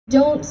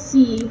don't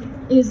see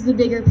is the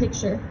bigger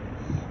picture.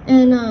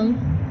 And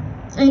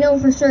I know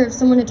for sure if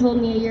someone had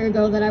told me a year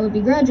ago that I would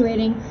be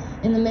graduating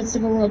in the midst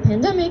of a world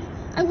pandemic,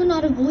 I would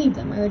not have believed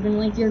them. I would have been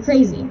like, you're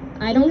crazy.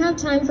 I don't have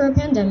time for a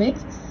pandemic.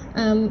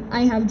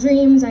 I have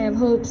dreams, I have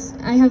hopes,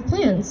 I have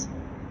plans.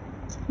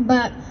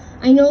 But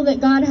I know that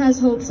God has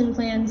hopes and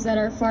plans that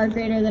are far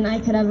greater than I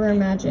could ever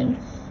imagine.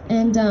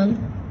 And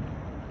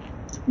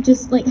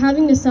just like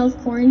having to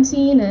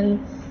self-quarantine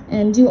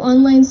and do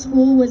online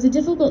school was a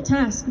difficult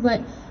task,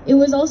 but it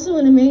was also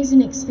an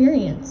amazing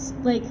experience.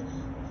 Like,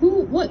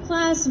 what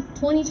class,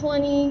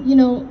 2020, you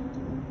know,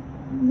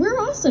 we're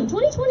awesome.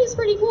 2020 is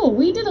pretty cool.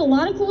 We did a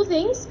lot of cool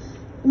things.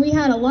 We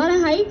had a lot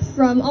of hype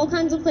from all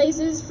kinds of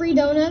places, free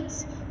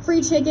donuts,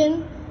 free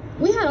chicken.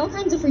 We had all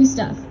kinds of free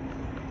stuff.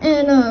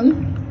 And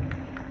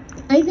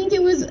I think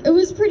it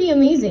was pretty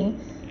amazing.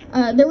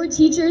 There were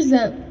teachers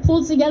that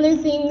pulled together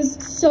things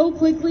so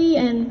quickly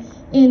and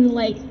in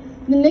like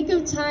the nick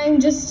of time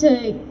just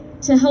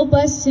to help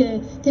us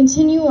to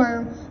continue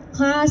our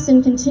class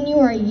and continue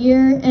our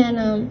year.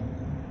 And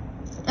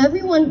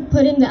everyone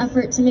put in the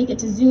effort to make it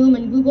to Zoom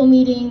and Google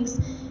meetings,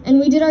 and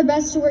we did our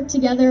best to work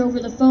together over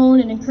the phone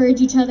and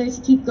encourage each other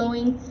to keep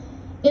going.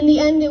 In the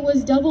end, it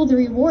was double the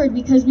reward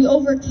because we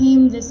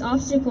overcame this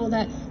obstacle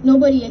that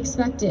nobody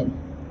expected.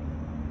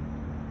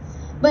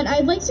 But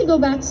I'd like to go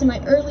back to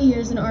my early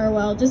years in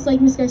ROL. Just like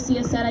Ms.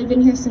 Garcia said, I've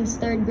been here since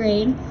 3rd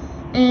grade.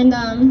 And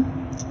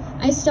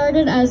I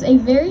started as a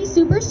very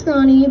super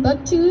scrawny,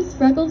 buck-toothed,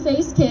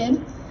 freckle-faced kid.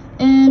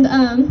 And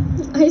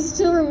I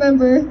still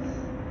remember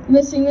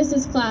missing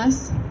Mrs.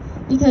 class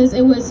because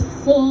it was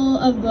full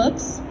of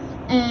books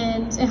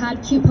and it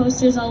had cute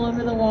posters all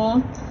over the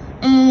wall.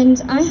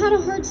 And I had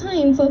a hard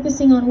time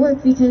focusing on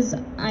work because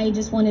I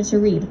just wanted to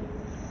read.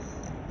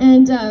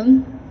 And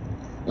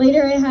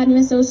later I had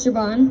Miss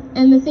Osterbahn,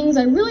 and the things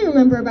I really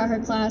remember about her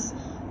class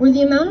were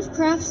the amount of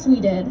crafts we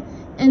did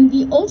and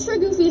the ultra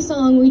goofy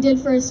song we did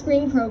for a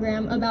spring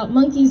program about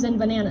monkeys and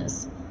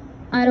bananas.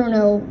 I don't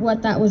know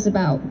what that was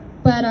about,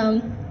 but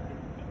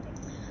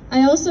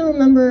I also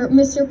remember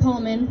Mr.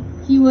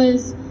 Paulman. He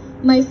was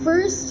my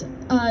first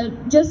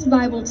just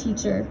Bible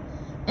teacher,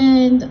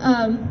 and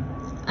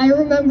I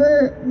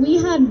remember we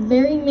had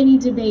very many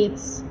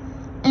debates,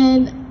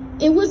 and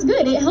it was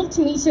good. It helped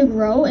me to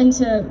grow and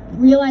to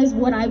realize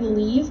what I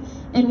believe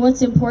and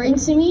what's important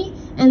to me,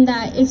 and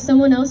that if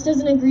someone else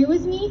doesn't agree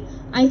with me,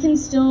 I can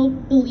still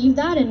believe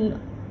that and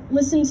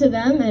listen to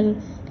them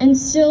and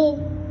still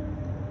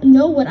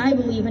know what I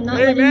believe and not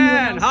let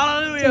anyone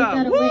else take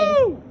that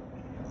away.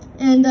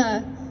 And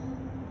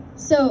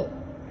so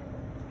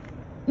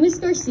Miss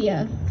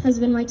Garcia has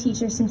been my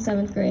teacher since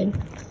 7th grade,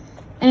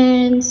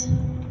 and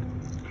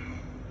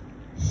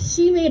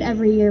she made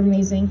every year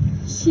amazing.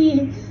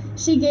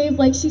 She gave,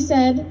 like she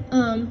said,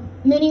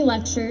 many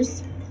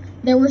lectures.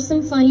 There were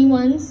some funny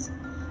ones,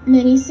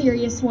 many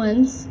serious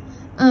ones,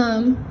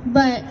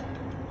 but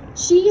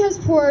she has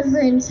poured her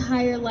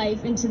entire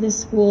life into this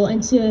school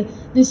and to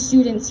the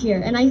students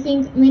here, and I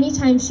think many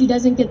times she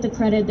doesn't get the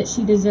credit that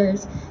she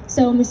deserves.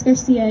 So, Ms.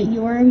 Garcia,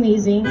 you are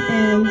amazing,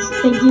 and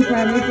thank you for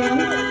everything.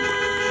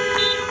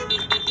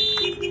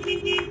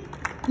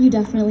 You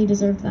definitely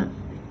deserve that.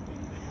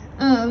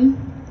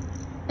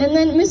 And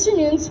then Mr.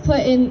 Nunes put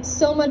in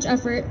so much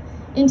effort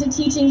into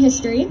teaching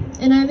history,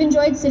 and I've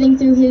enjoyed sitting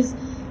through his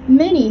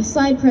many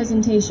slide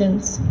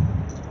presentations.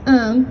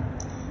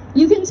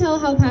 You can tell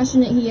how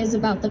passionate he is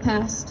about the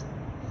past.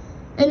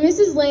 And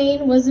Mrs.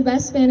 Lane was the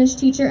best Spanish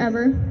teacher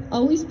ever,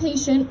 always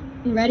patient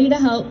and ready to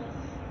help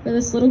for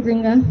this little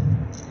gringa.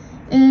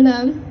 And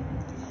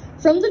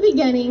from the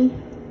beginning,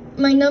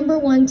 my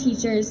 #1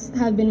 teachers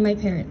have been my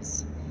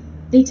parents.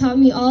 They taught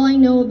me all I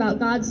know about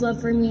God's love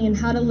for me and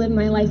how to live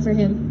my life for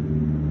Him.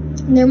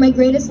 And they're my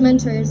greatest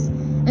mentors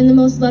and the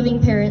most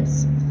loving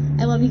parents.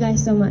 I love you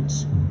guys so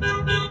much.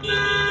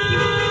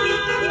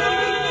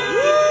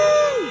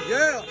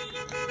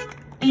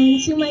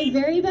 And to my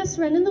very best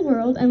friend in the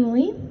world,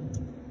 Emily,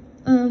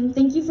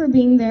 thank you for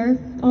being there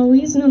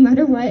always, no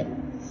matter what.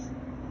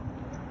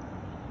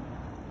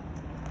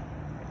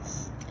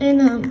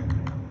 And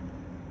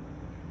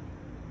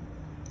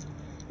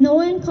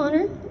Noah and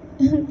Connor,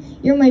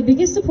 you're my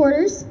biggest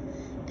supporters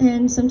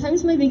and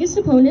sometimes my biggest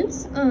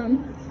opponents,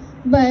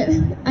 but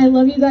I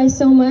love you guys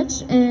so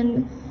much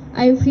and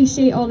I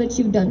appreciate all that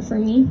you've done for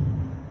me.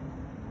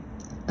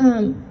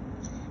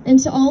 And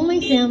to all my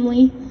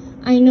family,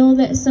 I know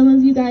that some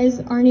of you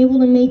guys aren't able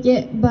to make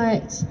it,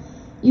 but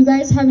you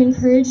guys have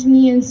encouraged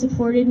me and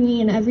supported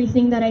me in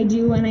everything that I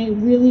do, and I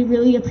really,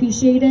 really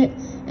appreciate it,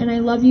 and I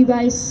love you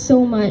guys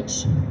so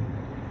much.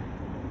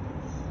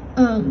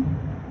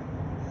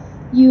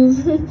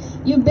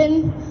 You've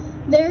been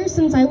there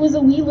since I was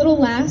a wee little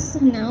lass,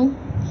 and now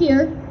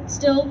here,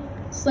 still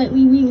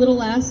slightly wee little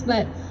lass,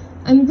 but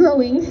I'm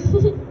growing.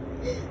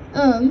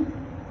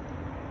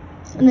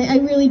 And I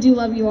really do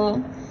love you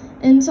all.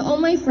 And to all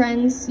my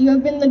friends, you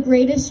have been the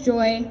greatest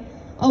joy,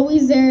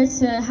 always there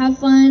to have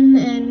fun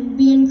and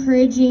be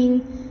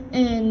encouraging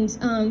and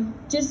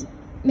just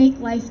make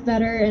life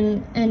better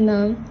and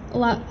a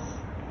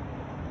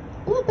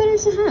a lot better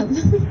to have.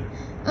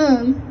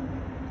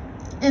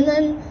 And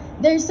then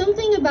there's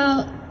something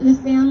about the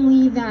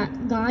family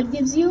that God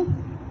gives you.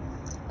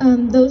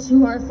 Those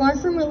who are far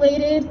from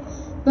related,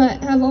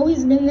 but have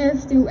always been there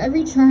through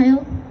every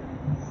trial.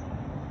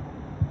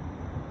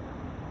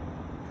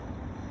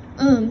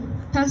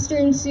 Pastor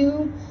and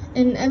Sue,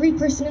 and every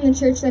person in the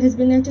church that has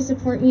been there to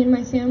support me and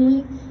my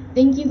family,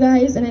 thank you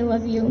guys, and I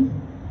love you.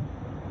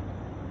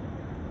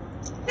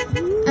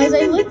 As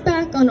I look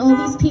back on all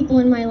these people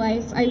in my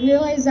life, I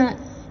realize that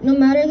no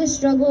matter the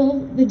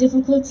struggle, the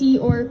difficulty,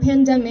 or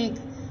pandemic,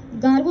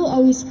 God will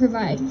always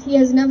provide. He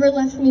has never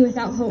left me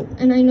without hope,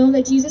 and I know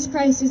that Jesus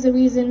Christ is the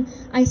reason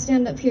I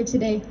stand up here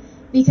today,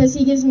 because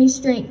he gives me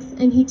strength,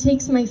 and he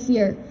takes my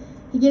fear.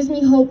 He gives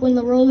me hope when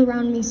the world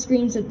around me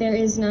screams that there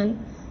is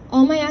none.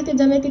 All my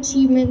academic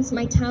achievements,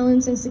 my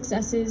talents and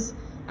successes,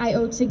 I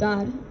owe to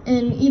God.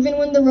 And even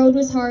when the road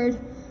was hard,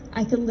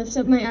 I could lift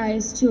up my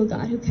eyes to a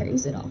God who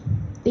carries it all.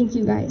 Thank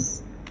you,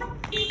 guys.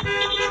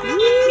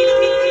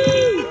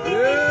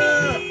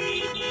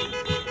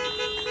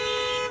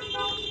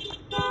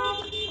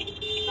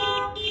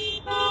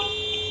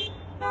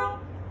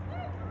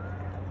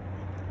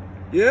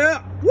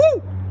 Yeah!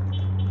 Woo!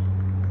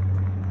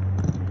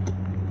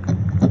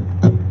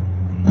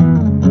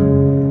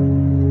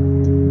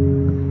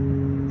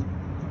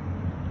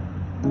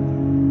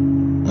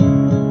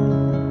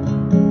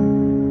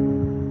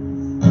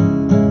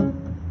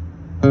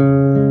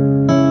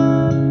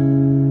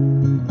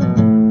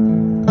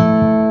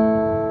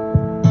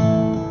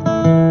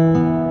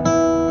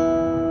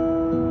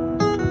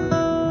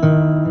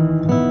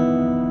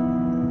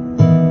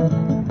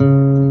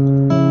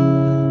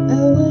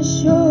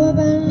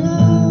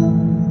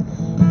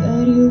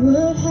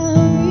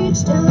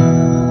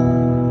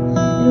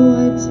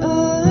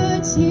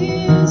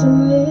 Tears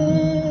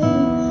away,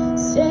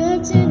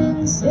 stepped in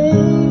and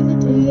saved the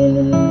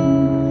day.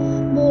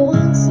 But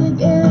once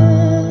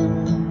again,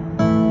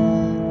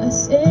 I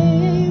say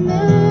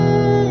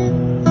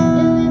amen,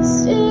 and it's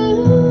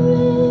still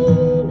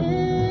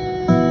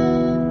raining.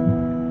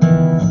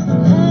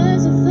 And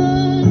as the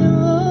thunder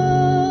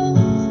rolls,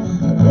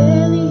 I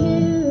barely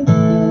hear you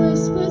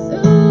whisper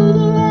through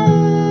the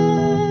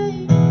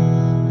rain,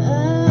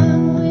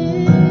 I'm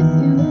with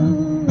you.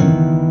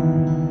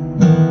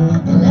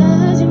 And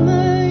as your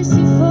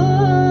mercy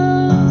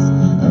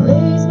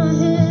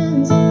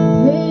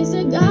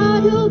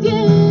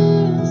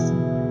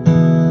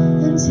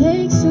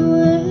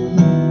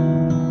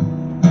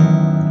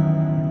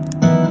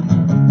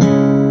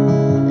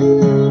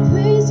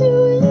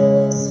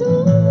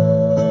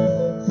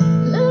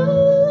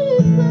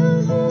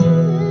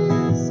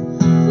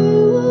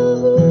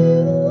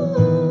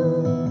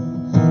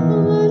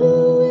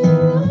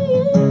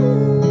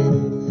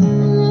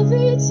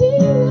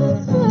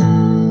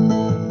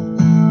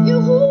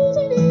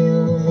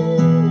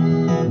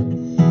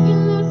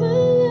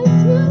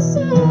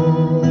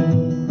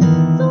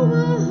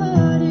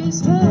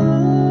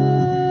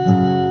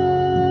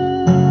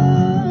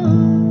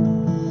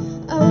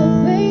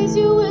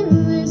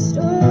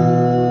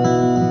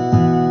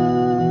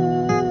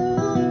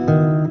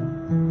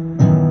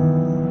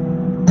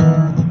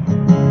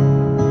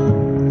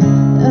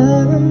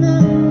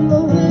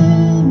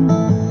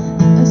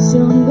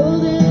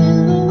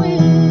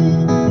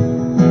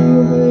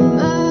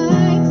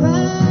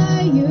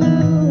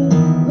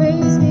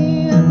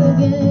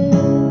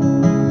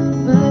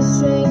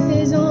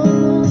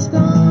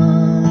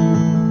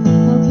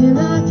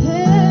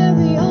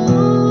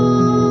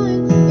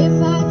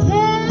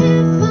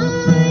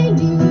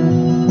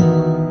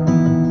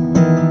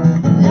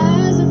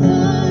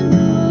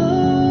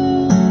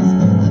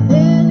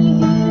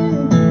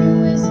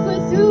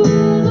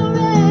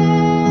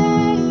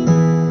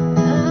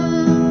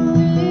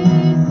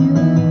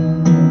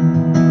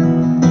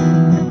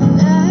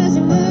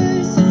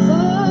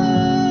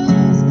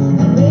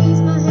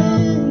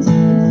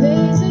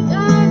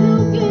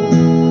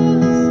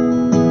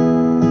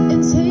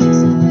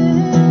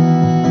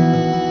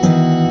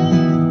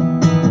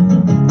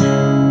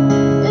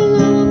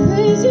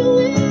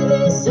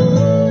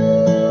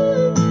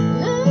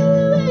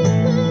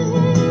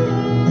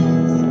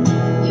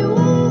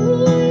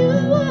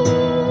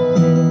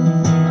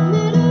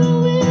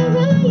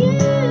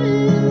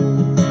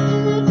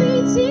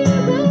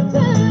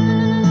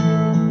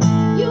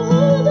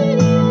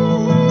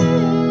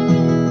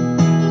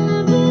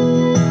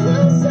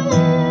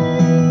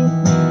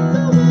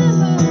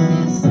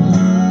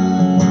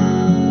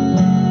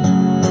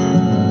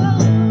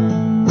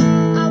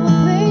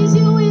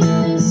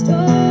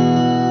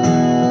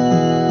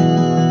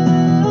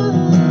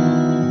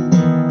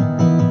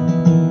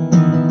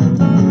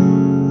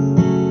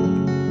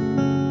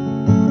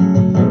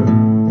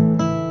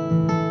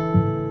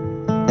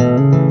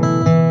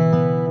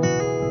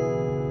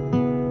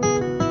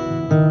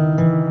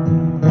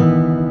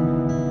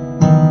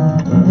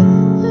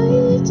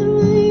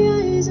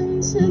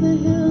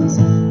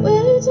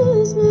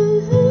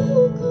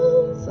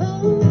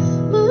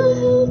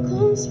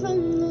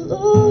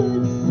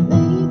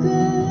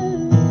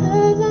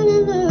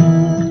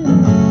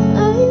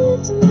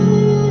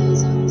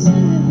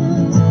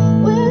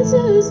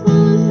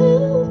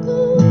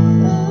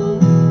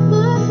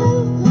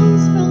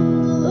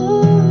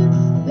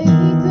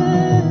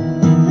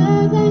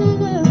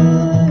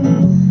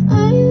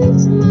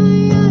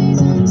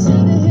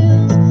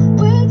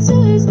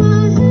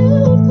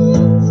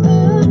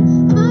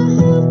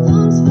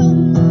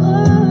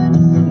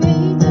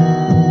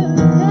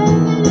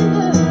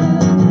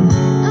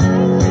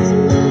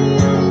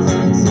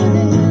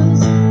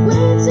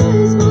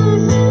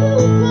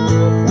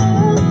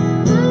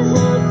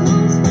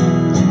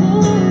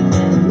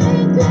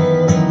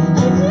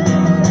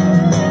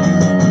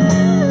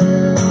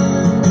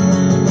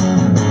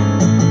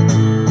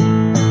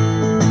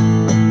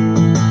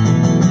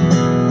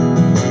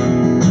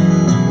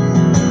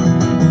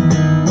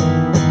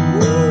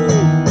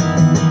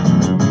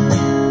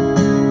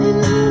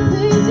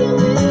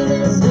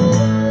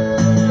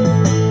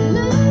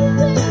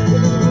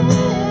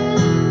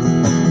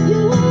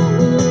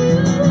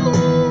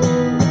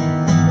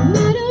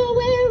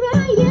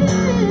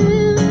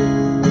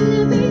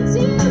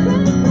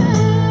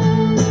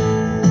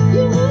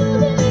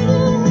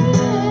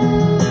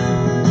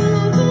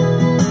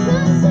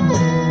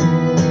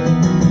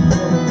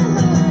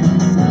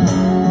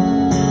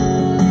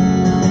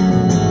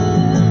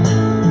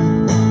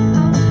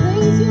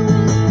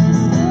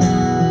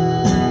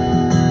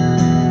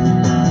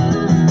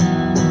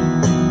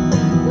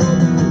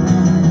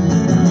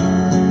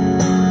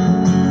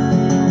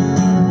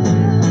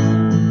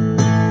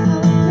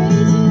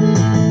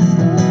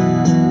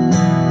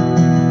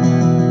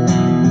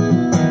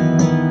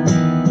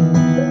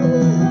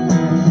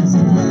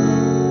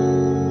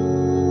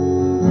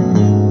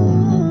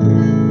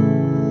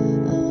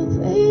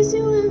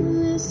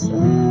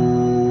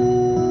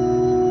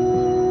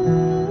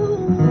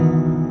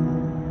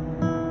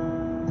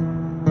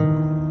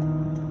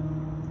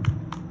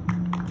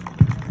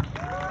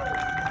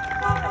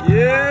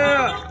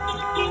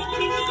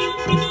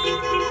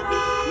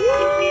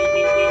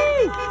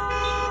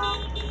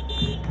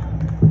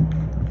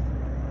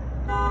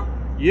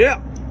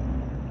Yeah.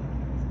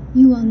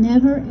 You will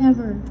never,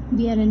 ever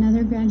be at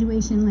another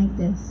graduation like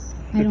this,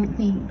 I don't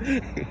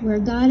think, where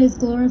God is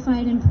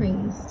glorified and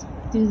praised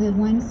through the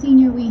one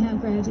senior we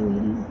have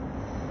graduating.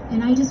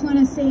 And I just want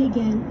to say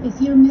again, if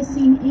you're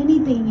missing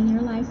anything in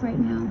your life right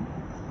now,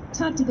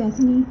 talk to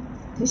Bethany,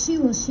 because she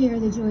will share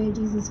the joy of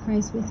Jesus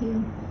Christ with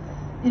you.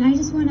 And I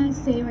just want to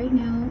say right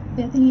now,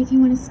 Bethany, if you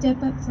want to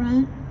step up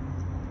front,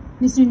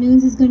 Mr.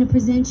 Nunes is going to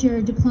present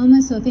your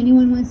diploma, so if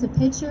anyone wants a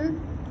picture.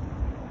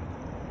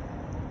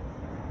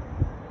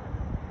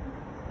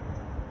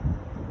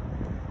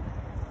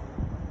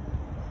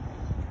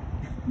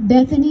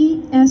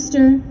 Bethany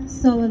Esther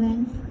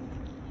Sullivan.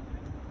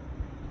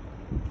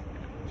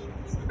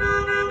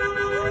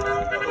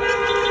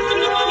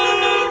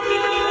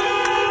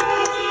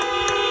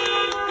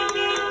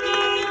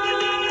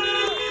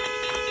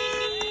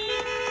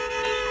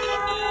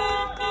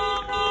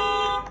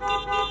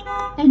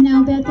 And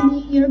now,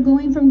 Bethany, you're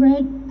going from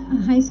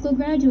a high school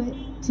graduate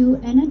to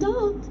an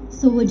adult.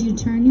 So would you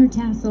turn your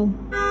tassel?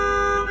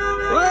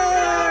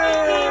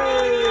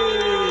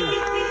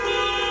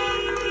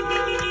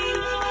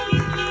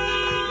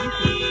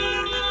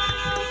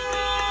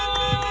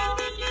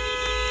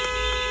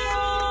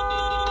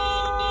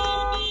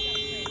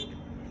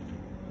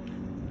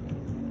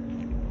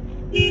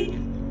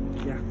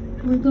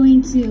 We're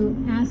going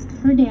to ask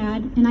her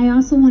dad, and I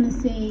also want to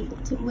say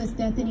with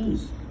Bethany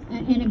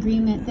in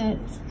agreement that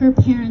her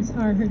parents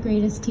are her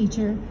greatest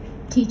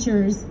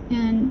teachers,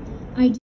 and I